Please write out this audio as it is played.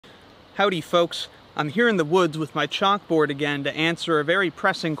Howdy folks, I'm here in the woods with my chalkboard again to answer a very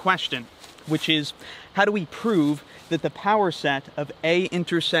pressing question, which is, how do we prove that the power set of A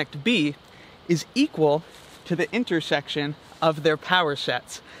intersect B is equal to the intersection of their power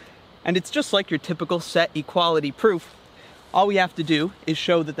sets? And it's just like your typical set equality proof. All we have to do is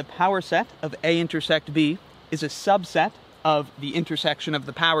show that the power set of A intersect B is a subset of the intersection of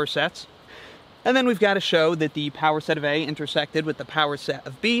the power sets. And then we've got to show that the power set of A intersected with the power set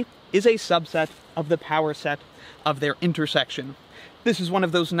of B is a subset of the power set of their intersection. This is one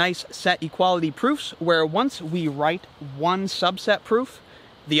of those nice set equality proofs where once we write one subset proof,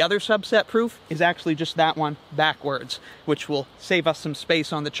 the other subset proof is actually just that one backwards, which will save us some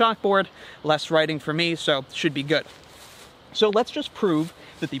space on the chalkboard, less writing for me, so should be good. So let's just prove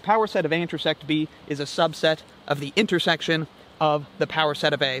that the power set of A intersect B is a subset of the intersection of the power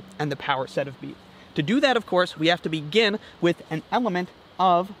set of A and the power set of B. To do that, of course, we have to begin with an element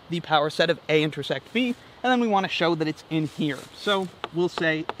of the power set of A intersect B, and then we want to show that it's in here. So we'll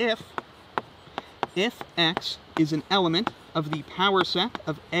say if X is an element of the power set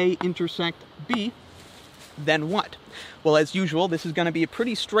of A intersect B, then what? Well, as usual, this is going to be a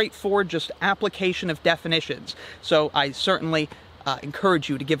pretty straightforward just application of definitions, so I certainly encourage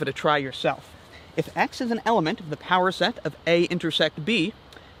you to give it a try yourself. If X is an element of the power set of A intersect B,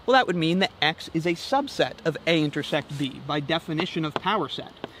 well, that would mean that X is a subset of A intersect B by definition of power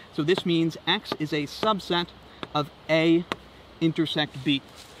set. So this means X is a subset of A intersect B.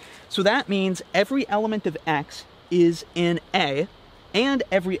 So that means every element of X is in A and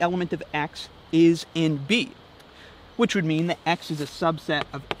every element of X is in B, which would mean that X is a subset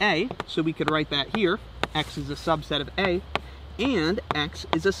of A, so we could write that here. X is a subset of A and X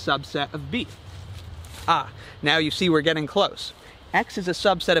is a subset of B. Now you see we're getting close. X is a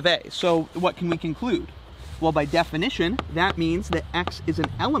subset of A, so what can we conclude? Well, by definition, that means that X is an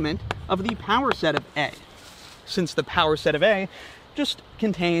element of the power set of A, since the power set of A just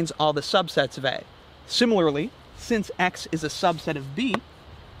contains all the subsets of A. Similarly, since X is a subset of B,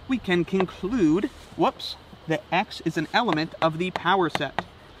 we can conclude, that X is an element of the power set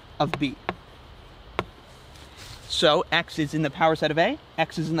of B. So X is in the power set of A,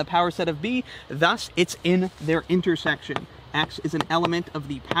 X is in the power set of B, thus it's in their intersection. X is an element of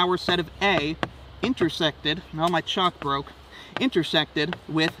the power set of A intersected, well, my chalk broke, intersected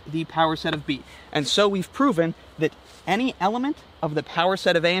with the power set of B. And so we've proven that any element of the power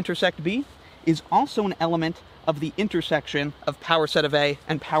set of A intersect B is also an element of the intersection of power set of A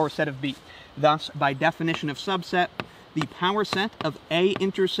and power set of B. Thus, by definition of subset, the power set of A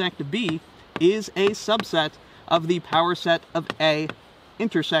intersect B is a subset of the power set of A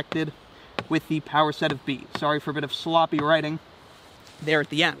intersected with the power set of B. Sorry for a bit of sloppy writing there at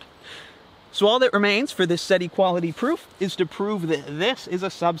the end. So all that remains for this set equality proof is to prove that this is a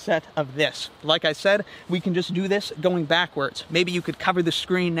subset of this. Like I said, we can just do this going backwards. Maybe you could cover the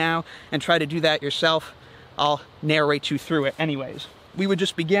screen now and try to do that yourself. I'll narrate you through it anyways. We would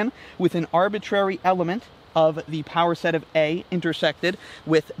just begin with an arbitrary element of the power set of A intersected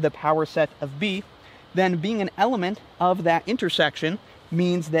with the power set of B. Then being an element of that intersection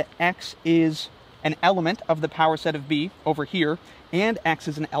means that X is an element of the power set of B over here, and X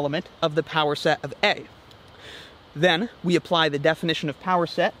is an element of the power set of A. Then we apply the definition of power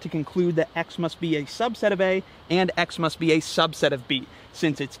set to conclude that X must be a subset of A and X must be a subset of B,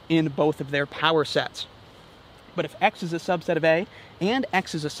 since it's in both of their power sets. But if X is a subset of A and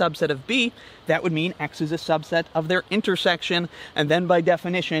X is a subset of B, that would mean X is a subset of their intersection, and then by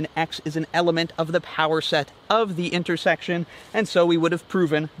definition, X is an element of the power set of the intersection, and so we would have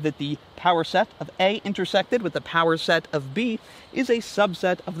proven that the power set of A intersected with the power set of B is a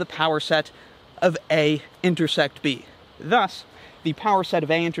subset of the power set of A intersect B. Thus, the power set of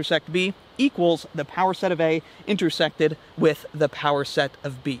A intersect B equals the power set of A intersected with the power set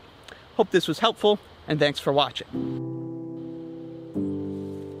of B. Hope this was helpful, and thanks for watching.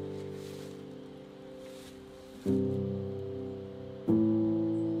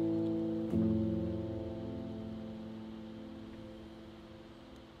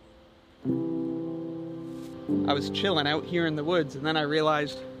 I was chilling out here in the woods, and then I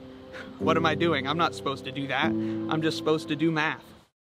realized, what am I doing? I'm not supposed to do that. I'm just supposed to do math.